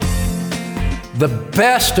The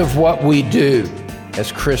best of what we do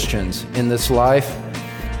as Christians in this life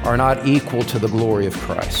are not equal to the glory of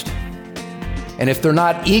Christ. And if they're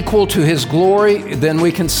not equal to His glory, then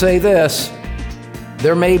we can say this: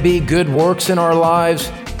 there may be good works in our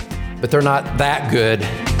lives, but they're not that good.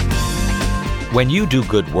 When you do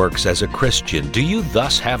good works as a Christian, do you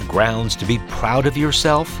thus have grounds to be proud of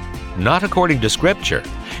yourself? Not according to Scripture.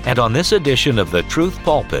 And on this edition of The Truth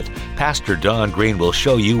Pulpit, Pastor Don Green will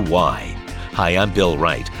show you why. Hi, I'm Bill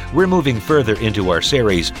Wright. We're moving further into our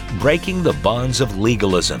series, Breaking the Bonds of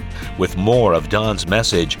Legalism, with more of Don's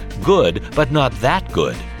message, Good but Not That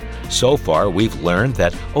Good. So far, we've learned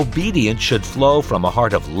that obedience should flow from a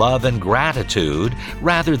heart of love and gratitude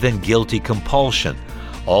rather than guilty compulsion.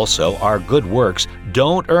 Also, our good works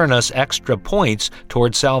don't earn us extra points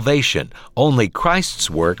toward salvation. Only Christ's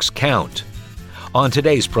works count. On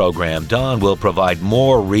today's program, Don will provide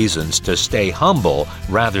more reasons to stay humble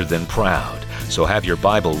rather than proud. So have your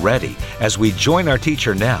Bible ready as we join our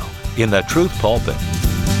teacher now in the Truth Pulpit.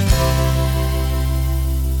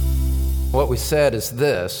 What we said is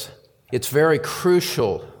this: it's very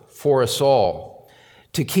crucial for us all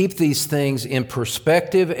to keep these things in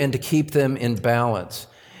perspective and to keep them in balance.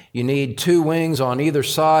 You need two wings on either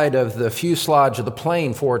side of the fuselage of the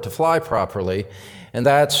plane for it to fly properly, and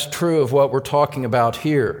that's true of what we're talking about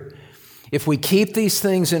here. If we keep these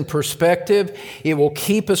things in perspective, it will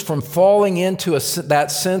keep us from falling into that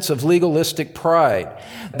sense of legalistic pride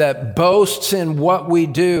that boasts in what we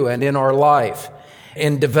do and in our life,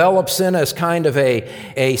 and develops in us kind of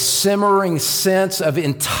a simmering sense of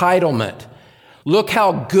entitlement. Look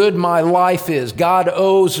how good my life is. God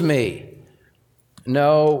owes me.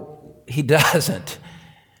 No, He doesn't.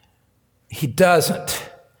 He doesn't.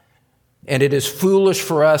 And it is foolish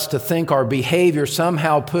for us to think our behavior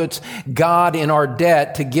somehow puts God in our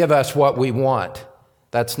debt to give us what we want.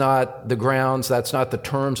 That's not the grounds, that's not the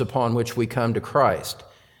terms upon which we come to Christ.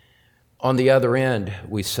 On the other end,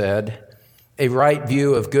 we said, a right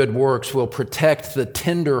view of good works will protect the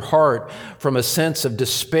tender heart from a sense of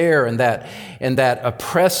despair and that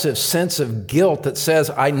oppressive sense of guilt that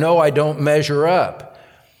says, I know I don't measure up.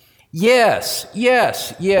 Yes.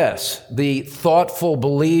 The thoughtful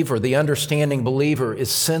believer, the understanding believer is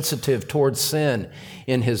sensitive towards sin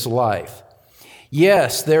in his life.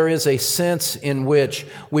 Yes, there is a sense in which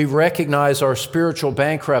we recognize our spiritual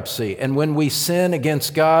bankruptcy, and when we sin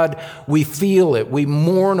against God, we feel it, we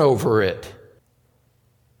mourn over it.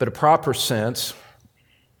 But a proper sense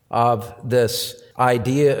of this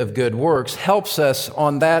idea of good works helps us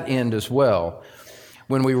on that end as well.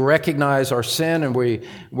 When we recognize our sin and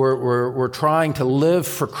we're trying to live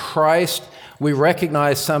for Christ, we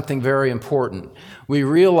recognize something very important. We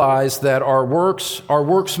realize that our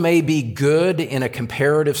works may be good in a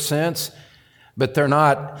comparative sense, but they're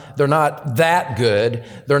not that good.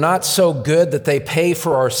 They're not so good that they pay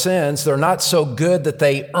for our sins. They're not so good that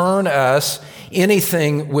they earn us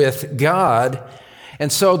anything with God.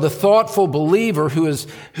 And so the thoughtful believer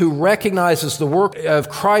who recognizes the work of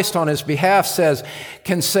Christ on his behalf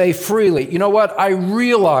can say freely, you know what? I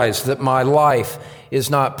realize that my life is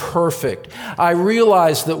not perfect. I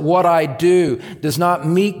realize that what I do does not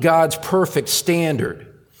meet God's perfect standard.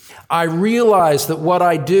 I realize that what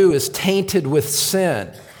I do is tainted with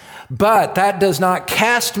sin, but that does not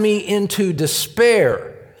cast me into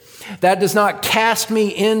despair. That does not cast me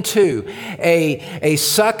into a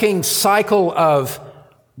sucking cycle of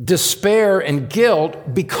despair and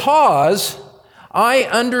guilt, because I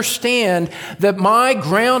understand that my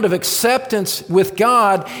ground of acceptance with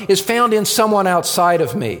God is found in someone outside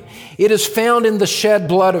of me. It is found in the shed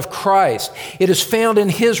blood of Christ. It is found in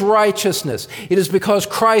His righteousness. It is because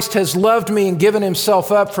Christ has loved me and given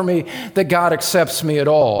Himself up for me that God accepts me at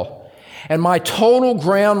all. And my total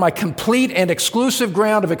ground, my complete and exclusive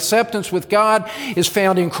ground of acceptance with God is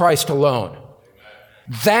found in Christ alone.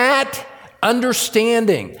 That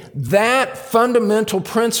understanding, that fundamental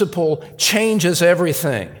principle changes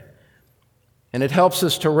everything. And it helps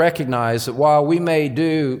us to recognize that while we may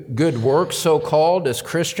do good works, so-called, as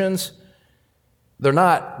Christians, they're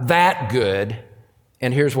not that good.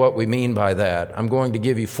 And here's what we mean by that. I'm going to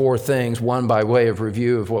give you 4 things, one by way of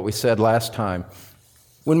review of what we said last time.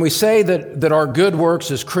 When we say that our good works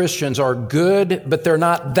as Christians are good, but they're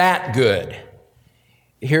not that good,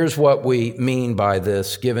 here's what we mean by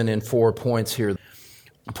this, given in 4 points here.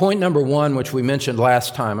 Point number 1, which we mentioned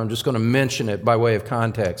last time, I'm just going to mention it by way of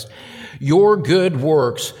context. Your good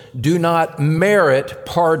works do not merit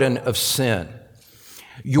pardon of sin.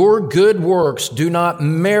 Your good works do not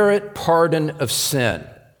merit pardon of sin.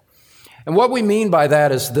 And what we mean by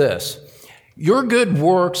that is this. Your good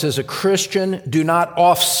works as a Christian do not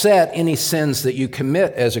offset any sins that you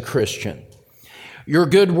commit as a Christian. Your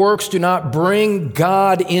good works do not bring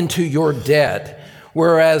God into your debt,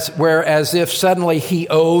 whereas if suddenly He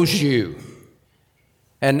owes you.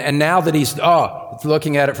 And now that He's,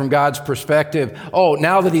 looking at it from God's perspective,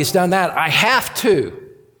 now that He's done that, I have to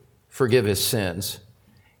forgive His sins.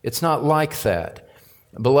 It's not like that.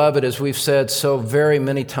 Beloved, as we've said so very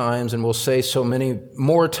many times, and we'll say so many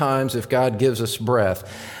more times if God gives us breath,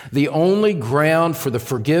 the only ground for the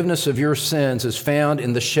forgiveness of your sins is found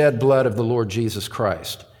in the shed blood of the Lord Jesus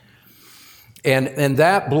Christ. And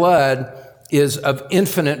that blood is of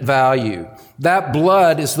infinite value. That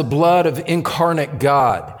blood is the blood of incarnate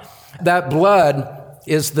God. That blood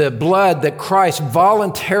is the blood that Christ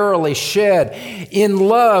voluntarily shed in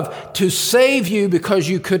love to save you because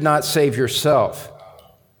you could not save yourself.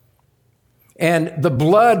 And the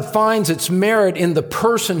blood finds its merit in the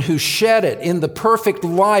person who shed it, in the perfect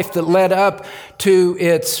life that led up to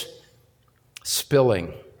its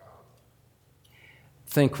spilling.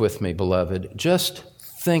 Think with me, beloved. Just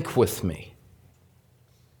think with me.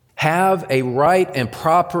 Have a right and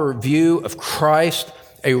proper view of Christ,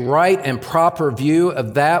 a right and proper view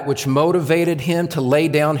of that which motivated Him to lay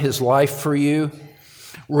down His life for you.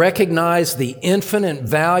 Recognize the infinite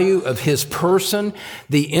value of His person,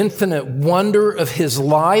 the infinite wonder of His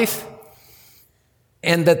life,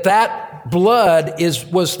 and that blood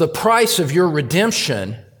was the price of your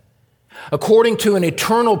redemption, according to an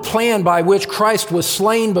eternal plan by which Christ was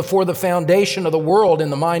slain before the foundation of the world in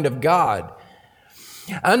the mind of God.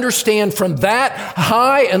 Understand from that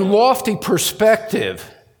high and lofty perspective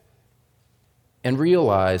and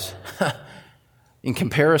realize, in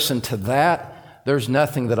comparison to that, there's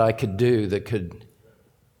nothing that I could do that could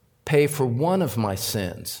pay for one of my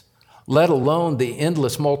sins, let alone the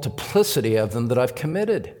endless multiplicity of them that I've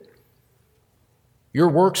committed. Your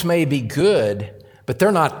works may be good, but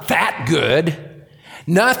they're not that good.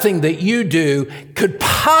 Nothing that you do could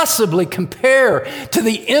possibly compare to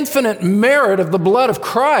the infinite merit of the blood of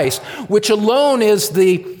Christ, which alone is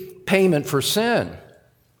the payment for sin,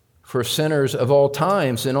 for sinners of all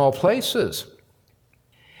times in all places.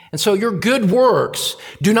 And so your good works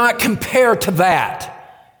do not compare to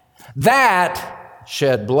that. That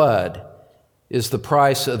shed blood is the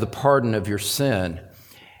price of the pardon of your sin.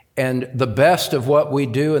 And the best of what we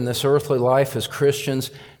do in this earthly life as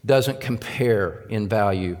Christians doesn't compare in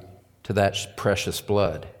value to that precious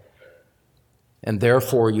blood. And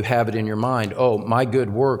therefore you have it in your mind, my good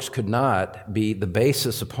works could not be the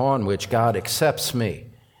basis upon which God accepts me.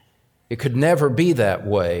 It could never be that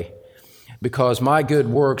way, because my good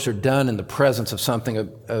works are done in the presence of something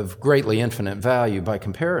of greatly infinite value by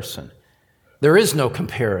comparison. There is no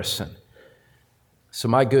comparison. So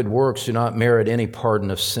my good works do not merit any pardon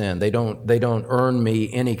of sin. They don't earn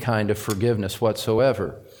me any kind of forgiveness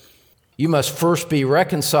whatsoever. You must first be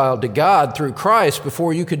reconciled to God through Christ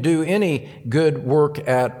before you could do any good work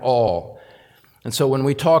at all. And so when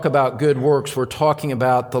we talk about good works, we're talking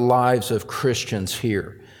about the lives of Christians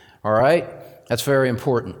here. All right? That's very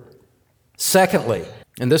important. Secondly,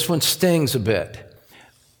 and this one stings a bit,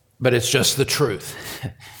 but it's just the truth.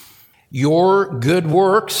 Your good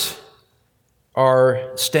works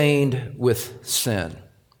are stained with sin.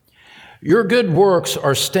 Your good works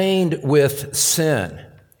are stained with sin.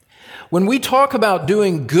 When we talk about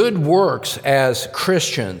doing good works as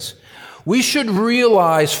Christians, we should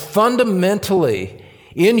realize fundamentally,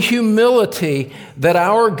 in humility, that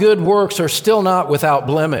our good works are still not without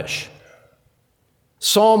blemish.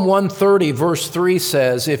 Psalm 130, verse 3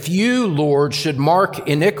 says, "If you, Lord, should mark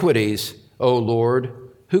iniquities, O Lord,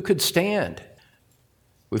 who could stand?"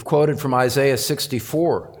 We've quoted from Isaiah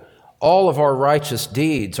 64, "All of our righteous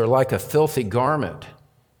deeds are like a filthy garment."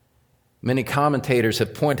 Many commentators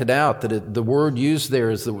have pointed out that the word used there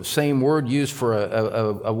is the same word used for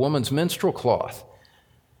a woman's menstrual cloth.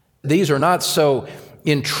 These are not so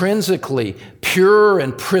intrinsically pure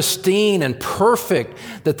and pristine and perfect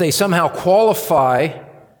that they somehow qualify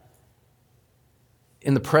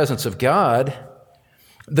in the presence of God.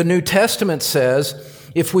 The New Testament says,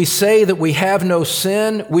 if we say that we have no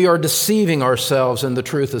sin, we are deceiving ourselves and the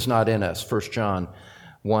truth is not in us. 1 John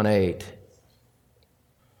 1:8.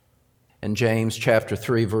 And James chapter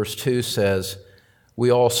 3, verse 2 says,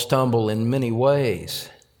 we all stumble in many ways.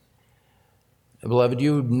 Beloved,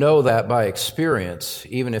 you know that by experience,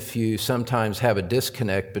 even if you sometimes have a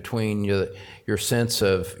disconnect between your sense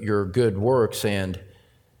of your good works and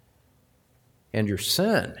your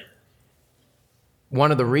sin.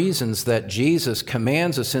 One of the reasons that Jesus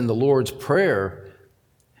commands us in the Lord's Prayer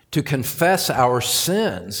to confess our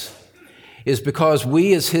sins is because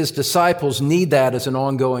we as his disciples need that as an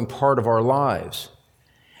ongoing part of our lives.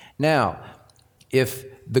 Now, if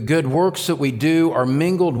the good works that we do are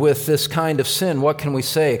mingled with this kind of sin, what can we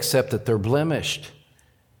say except that they're blemished?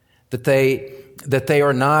 That they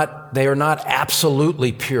are not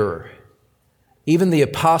absolutely pure. Even the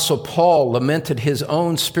Apostle Paul lamented his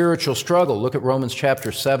own spiritual struggle. Look at Romans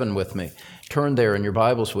chapter 7 with me. Turn there in your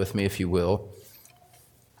Bibles with me, if you will.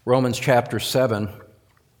 Romans chapter 7,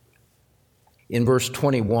 in verse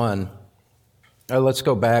 21. Let's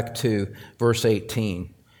go back to verse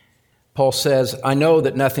 18. Paul says, I know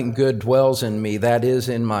that nothing good dwells in me, that is,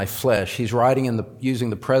 in my flesh. He's writing using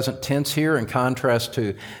the present tense here in contrast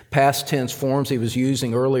to past tense forms he was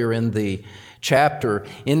using earlier in the chapter,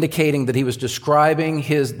 indicating that he was describing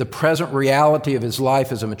the present reality of his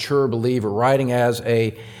life as a mature believer, writing as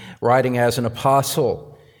an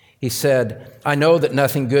apostle. He said, I know that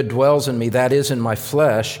nothing good dwells in me, that is, in my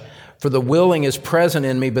flesh, for the willing is present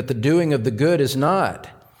in me, but the doing of the good is not.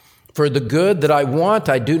 For the good that I want,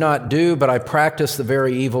 I do not do, but I practice the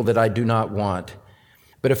very evil that I do not want.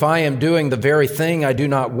 But if I am doing the very thing I do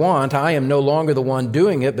not want, I am no longer the one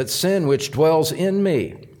doing it, but sin which dwells in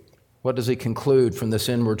me. What does he conclude from this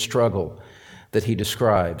inward struggle that he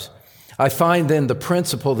describes? I find then the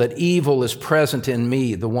principle that evil is present in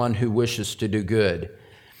me, the one who wishes to do good.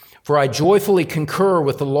 For I joyfully concur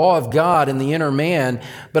with the law of God in the inner man,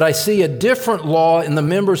 but I see a different law in the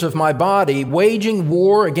members of my body, waging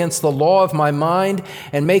war against the law of my mind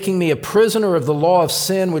and making me a prisoner of the law of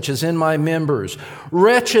sin which is in my members.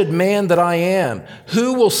 Wretched man that I am,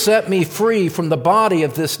 who will set me free from the body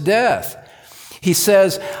of this death? He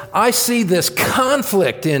says, I see this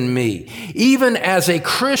conflict in me. Even as a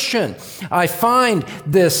Christian, I find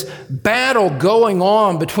this battle going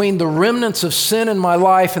on between the remnants of sin in my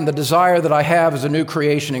life and the desire that I have as a new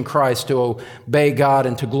creation in Christ to obey God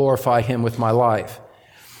and to glorify Him with my life.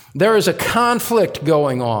 There is a conflict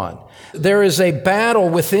going on. There is a battle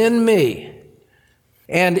within me.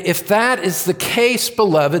 And if that is the case,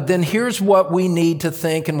 beloved, then here's what we need to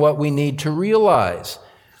think and what we need to realize.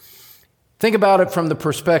 Think about it from the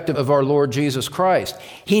perspective of our Lord Jesus Christ.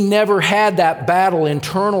 He never had that battle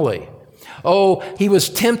internally. Oh, he was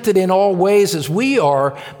tempted in all ways as we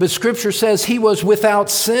are, but Scripture says he was without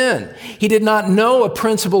sin. He did not know a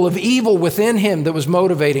principle of evil within him that was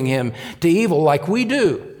motivating him to evil like we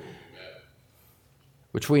do,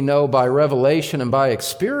 which we know by revelation and by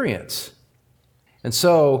experience. And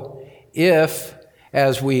so, if,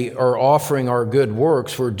 as we are offering our good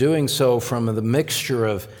works, we're doing so from the mixture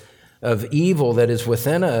of evil that is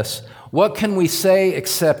within us, what can we say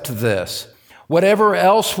except this? Whatever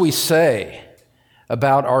else we say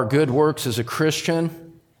about our good works as a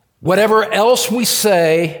Christian, whatever else we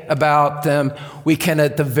say about them, we can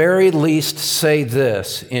at the very least say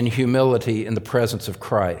this in humility in the presence of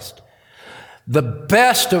Christ. The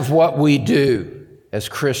best of what we do as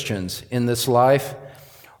Christians in this life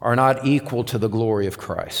are not equal to the glory of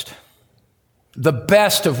Christ. The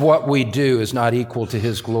best of what we do is not equal to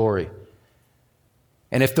His glory.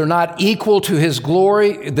 And if they're not equal to His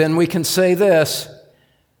glory, then we can say this: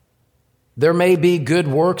 there may be good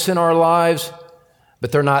works in our lives,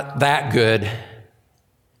 but they're not that good.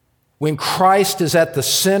 When Christ is at the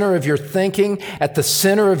center of your thinking, at the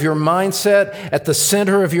center of your mindset, at the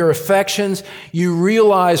center of your affections, you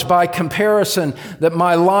realize by comparison that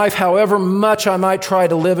my life, however much I might try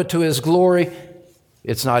to live it to His glory,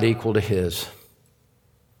 it's not equal to His.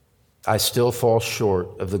 I still fall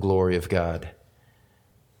short of the glory of God.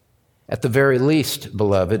 At the very least,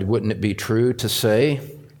 beloved, wouldn't it be true to say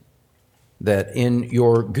that in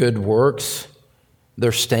your good works,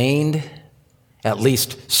 they're stained, at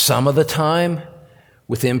least some of the time,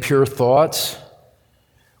 with impure thoughts,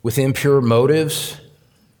 with impure motives,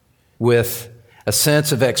 with a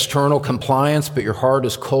sense of external compliance, but your heart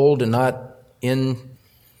is cold and not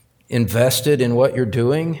invested in what you're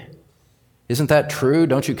doing? Isn't that true?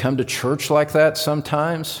 Don't you come to church like that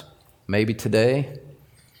sometimes? Maybe today?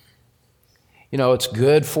 You know, it's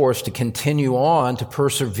good for us to continue on, to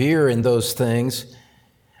persevere in those things.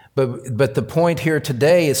 But the point here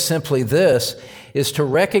today is simply this, is to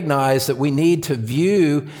recognize that we need to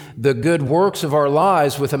view the good works of our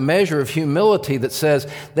lives with a measure of humility that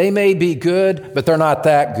says they may be good, but they're not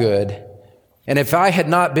that good. And if I had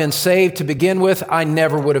not been saved to begin with, I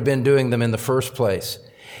never would have been doing them in the first place.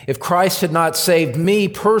 If Christ had not saved me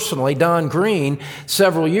personally, Don Green,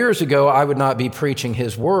 several years ago, I would not be preaching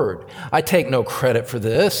His word. I take no credit for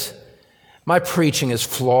this. My preaching is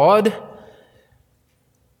flawed.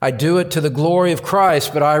 I do it to the glory of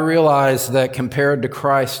Christ, but I realize that compared to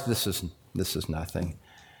Christ, this is nothing.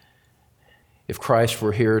 If Christ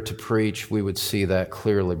were here to preach, we would see that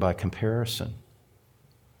clearly by comparison.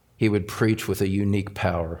 He would preach with a unique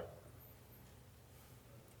power,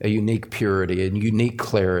 a unique purity, a unique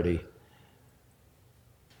clarity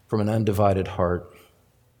from an undivided heart,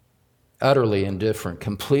 utterly indifferent,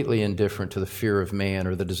 completely indifferent to the fear of man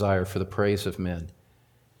or the desire for the praise of men.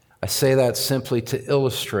 I say that simply to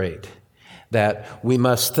illustrate that we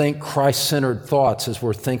must think Christ-centered thoughts as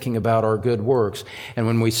we're thinking about our good works. And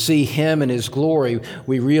when we see Him in His glory,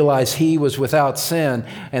 we realize He was without sin.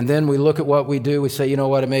 And then we look at what we do, we say, you know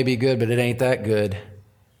what, it may be good, but it ain't that good.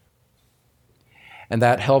 And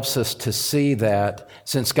that helps us to see that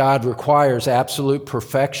since God requires absolute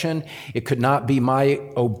perfection, it could not be my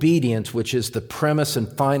obedience, which is the premise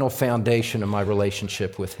and final foundation of my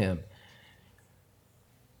relationship with Him.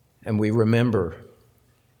 And we remember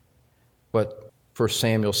what 1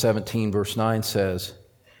 Samuel 17, verse 9 says.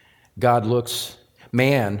 We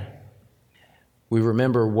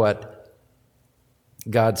remember what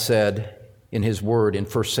God said in His Word in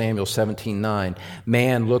 1 Samuel 17:9.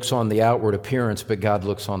 Man looks on the outward appearance, but God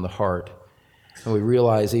looks on the heart. And we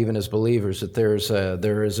realize even as believers that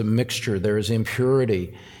there is a mixture, there is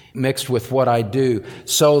impurity mixed with what I do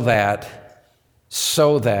so that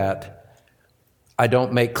I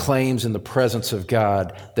don't make claims in the presence of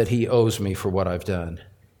God that He owes me for what I've done.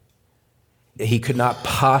 He could not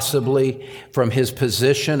possibly, from His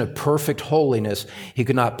position of perfect holiness, He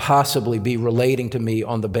could not possibly be relating to me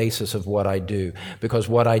on the basis of what I do, because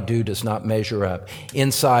what I do does not measure up,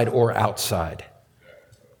 inside or outside.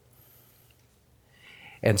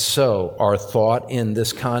 And so, our thought in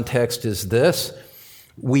this context is this: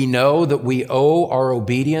 we know that we owe our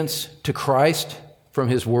obedience to Christ from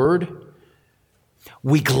His Word.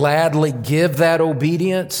 We gladly give that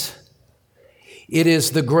obedience. It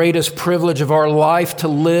is the greatest privilege of our life to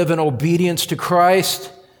live in obedience to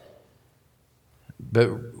Christ. But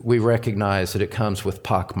we recognize that it comes with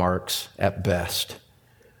pockmarks at best.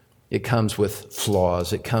 It comes with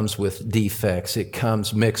flaws. It comes with defects. It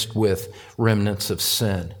comes mixed with remnants of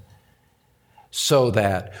sin. So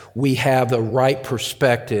that we have the right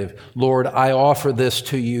perspective. Lord, I offer this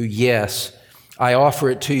to you, yes. I offer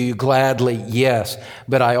it to you gladly, yes,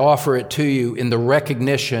 but I offer it to you in the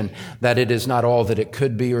recognition that it is not all that it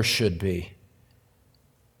could be or should be,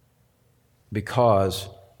 because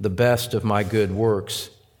the best of my good works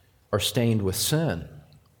are stained with sin.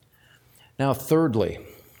 Now, thirdly,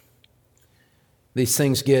 these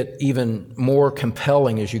things get even more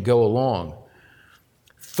compelling as you go along.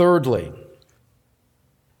 Thirdly,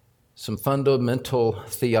 some fundamental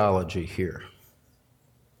theology here.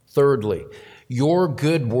 Thirdly, your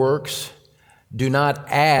good works do not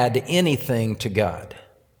add anything to God.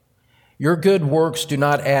 Your good works do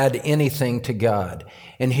not add anything to God.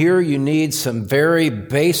 And here you need some very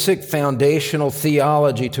basic foundational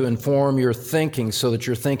theology to inform your thinking so that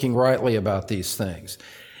you're thinking rightly about these things.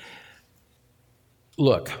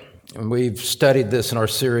 Look, and we've studied this in our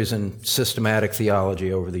series in systematic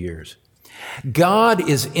theology over the years. God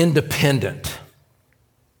is independent.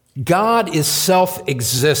 God is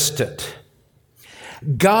self-existent.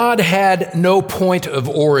 God had no point of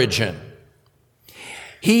origin.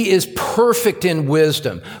 He is perfect in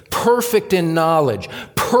wisdom, perfect in knowledge,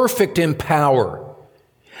 perfect in power.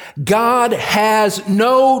 God has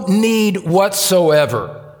no need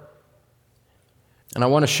whatsoever. And I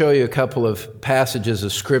want to show you a couple of passages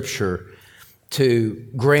of Scripture to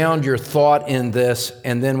ground your thought in this,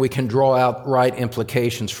 and then we can draw out right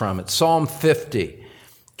implications from it. Psalm 50.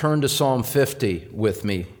 Turn to Psalm 50 with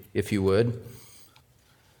me, if you would.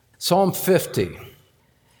 Psalm 50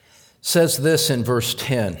 says this in verse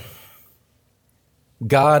 10.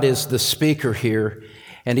 God is the speaker here,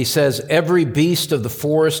 and He says, "Every beast of the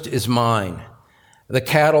forest is mine, the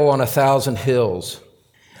cattle on 1,000 hills.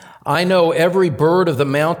 I know every bird of the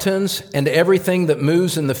mountains, and everything that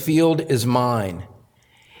moves in the field is mine.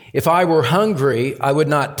 If I were hungry, I would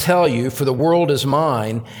not tell you, for the world is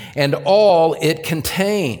mine, and all it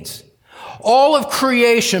contains." All of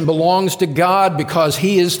creation belongs to God because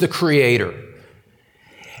He is the Creator.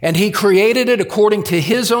 And He created it according to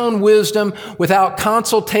His own wisdom without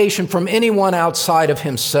consultation from anyone outside of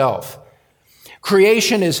Himself.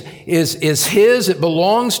 Creation is His. It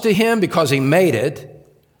belongs to Him because He made it.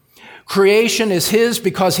 Creation is His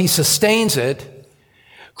because He sustains it.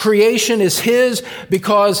 Creation is His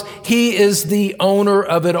because He is the owner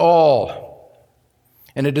of it all.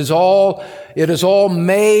 And it is all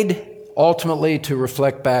made ultimately to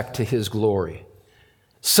reflect back to His glory.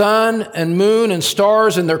 Sun and moon and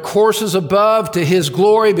stars and their courses above to His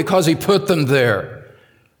glory because He put them there.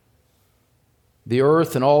 The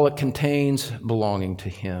earth and all it contains belonging to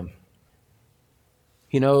Him.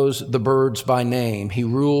 He knows the birds by name. He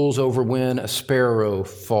rules over when a sparrow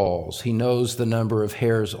falls. He knows the number of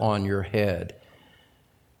hairs on your head.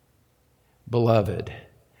 Beloved,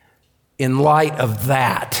 in light of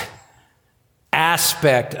that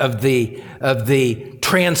aspect of the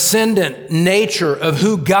transcendent nature of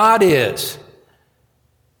who God is,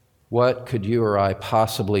 what could you or I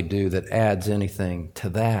possibly do that adds anything to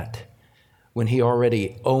that when He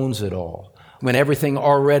already owns it all, when everything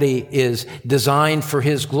already is designed for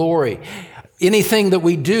His glory? Anything that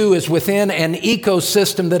we do is within an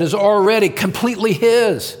ecosystem that is already completely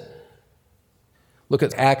His. Look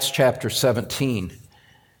at Acts chapter 17.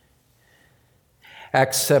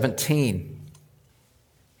 Acts 17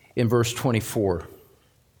 in verse 24.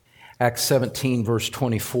 Acts 17 verse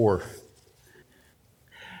 24.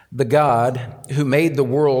 The God who made the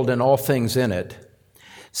world and all things in it,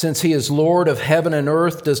 since He is Lord of heaven and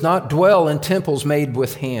earth, does not dwell in temples made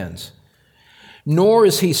with hands, nor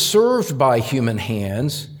is He served by human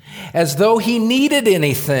hands as though He needed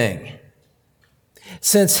anything,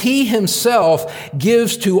 since He Himself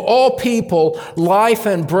gives to all people life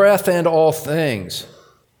and breath and all things.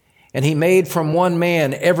 And He made from one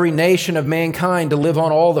man every nation of mankind to live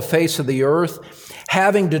on all the face of the earth,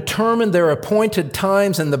 having determined their appointed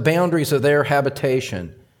times and the boundaries of their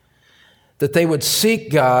habitation, that they would seek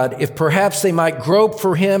God, if perhaps they might grope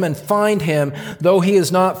for Him and find Him, though He is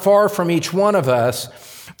not far from each one of us.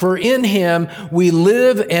 For in Him we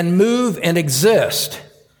live and move and exist,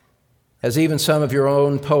 as even some of your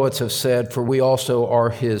own poets have said, for we also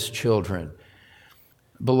are His children.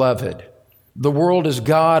 Beloved, the world is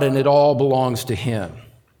God and it all belongs to Him.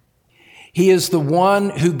 He is the one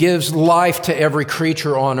who gives life to every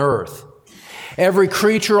creature on earth. Every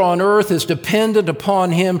creature on earth is dependent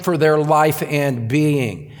upon Him for their life and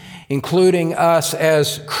being, including us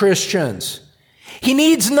as Christians. He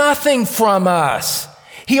needs nothing from us.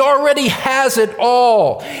 He already has it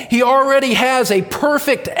all. He already has a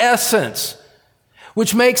perfect essence,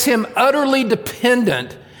 which makes Him utterly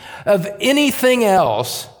dependent of anything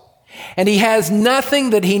else. And He has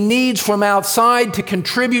nothing that He needs from outside to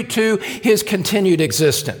contribute to His continued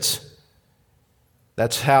existence.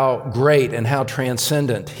 That's how great and how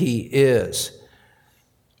transcendent He is.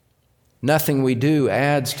 Nothing we do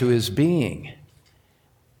adds to His being.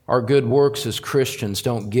 Our good works as Christians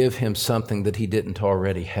don't give Him something that He didn't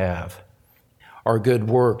already have. Our good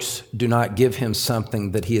works do not give Him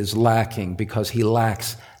something that He is lacking, because He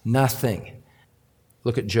lacks nothing.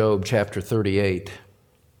 Look at Job chapter 38.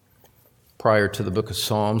 Prior to the book of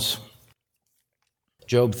Psalms,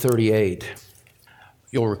 Job 38.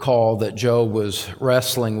 You'll recall that Job was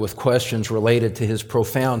wrestling with questions related to his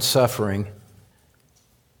profound suffering.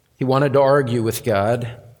 He wanted to argue with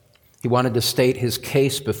God. He wanted to state his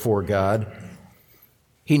case before God.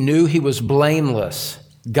 He knew he was blameless.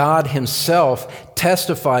 God Himself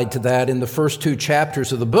testified to that in the first 2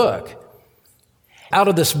 chapters of the book. Out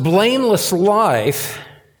of this blameless life,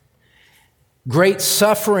 great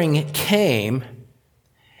suffering came.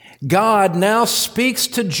 God now speaks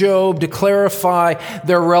to Job to clarify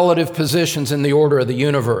their relative positions in the order of the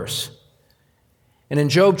universe. And in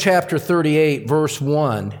Job chapter 38, verse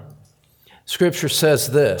 1, Scripture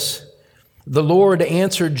says this: The Lord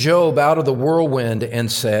answered Job out of the whirlwind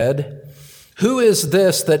and said, Who is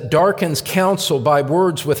this that darkens counsel by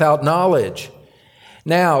words without knowledge?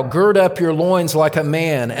 Now gird up your loins like a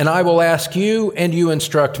man, and I will ask you, and you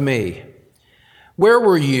instruct me. Where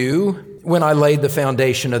were you when I laid the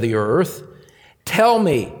foundation of the earth? Tell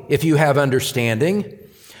me if you have understanding.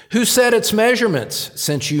 Who set its measurements,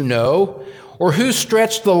 since you know? Or who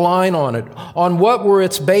stretched the line on it? On what were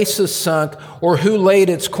its bases sunk? Or who laid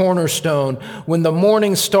its cornerstone when the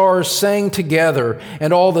morning stars sang together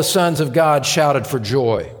and all the sons of God shouted for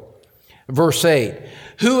joy? Verse 8,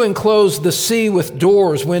 Who enclosed the sea with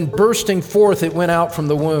doors when bursting forth it went out from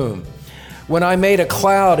the womb? When I made a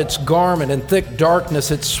cloud its garment and thick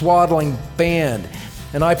darkness its swaddling band,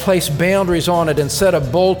 and I placed boundaries on it and set a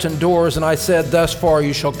bolt and doors, and I said, Thus far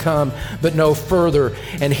you shall come, but no further,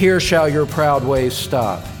 and here shall your proud ways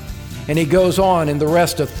stop. And he goes on in the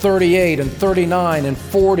rest of 38 and 39 and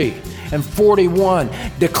 40 and 41,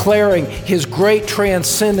 declaring his great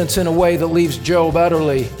transcendence in a way that leaves Job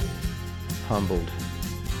utterly humbled.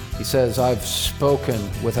 He says, I've spoken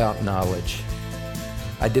without knowledge.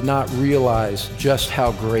 I did not realize just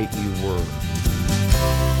how great you were.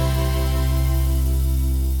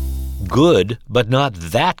 Good, but not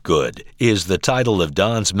that good, is the title of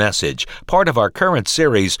Don's message, part of our current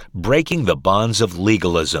series, Breaking the Bonds of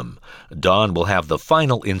Legalism. Don will have the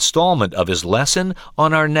final installment of his lesson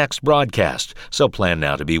on our next broadcast, so plan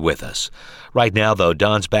now to be with us. Right now, though,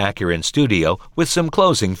 Don's back here in studio with some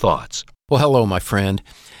closing thoughts. Well, hello, my friend.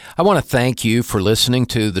 I want to thank you for listening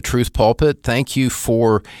to The Truth Pulpit. Thank you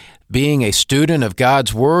for being a student of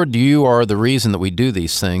God's Word. You are the reason that we do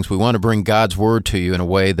these things. We want to bring God's Word to you in a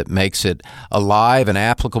way that makes it alive and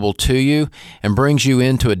applicable to you and brings you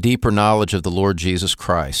into a deeper knowledge of the Lord Jesus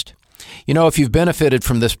Christ. You know, if you've benefited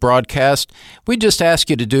from this broadcast, we just ask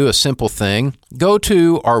you to do a simple thing. Go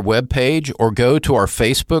to our webpage or go to our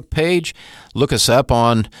Facebook page. Look us up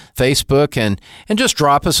on Facebook and just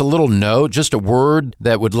drop us a little note, just a word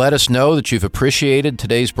that would let us know that you've appreciated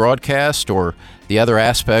today's broadcast or the other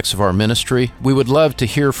aspects of our ministry. We would love to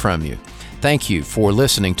hear from you. Thank you for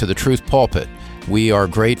listening to The Truth Pulpit. We are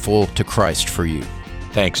grateful to Christ for you.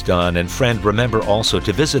 Thanks, Don. And friend, remember also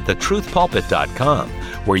to visit thetruthpulpit.com,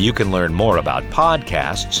 where you can learn more about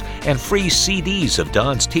podcasts and free CDs of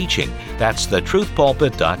Don's teaching. That's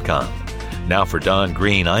thetruthpulpit.com. Now for Don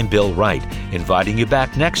Green, I'm Bill Wright, inviting you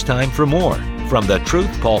back next time for more from The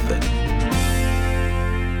Truth Pulpit.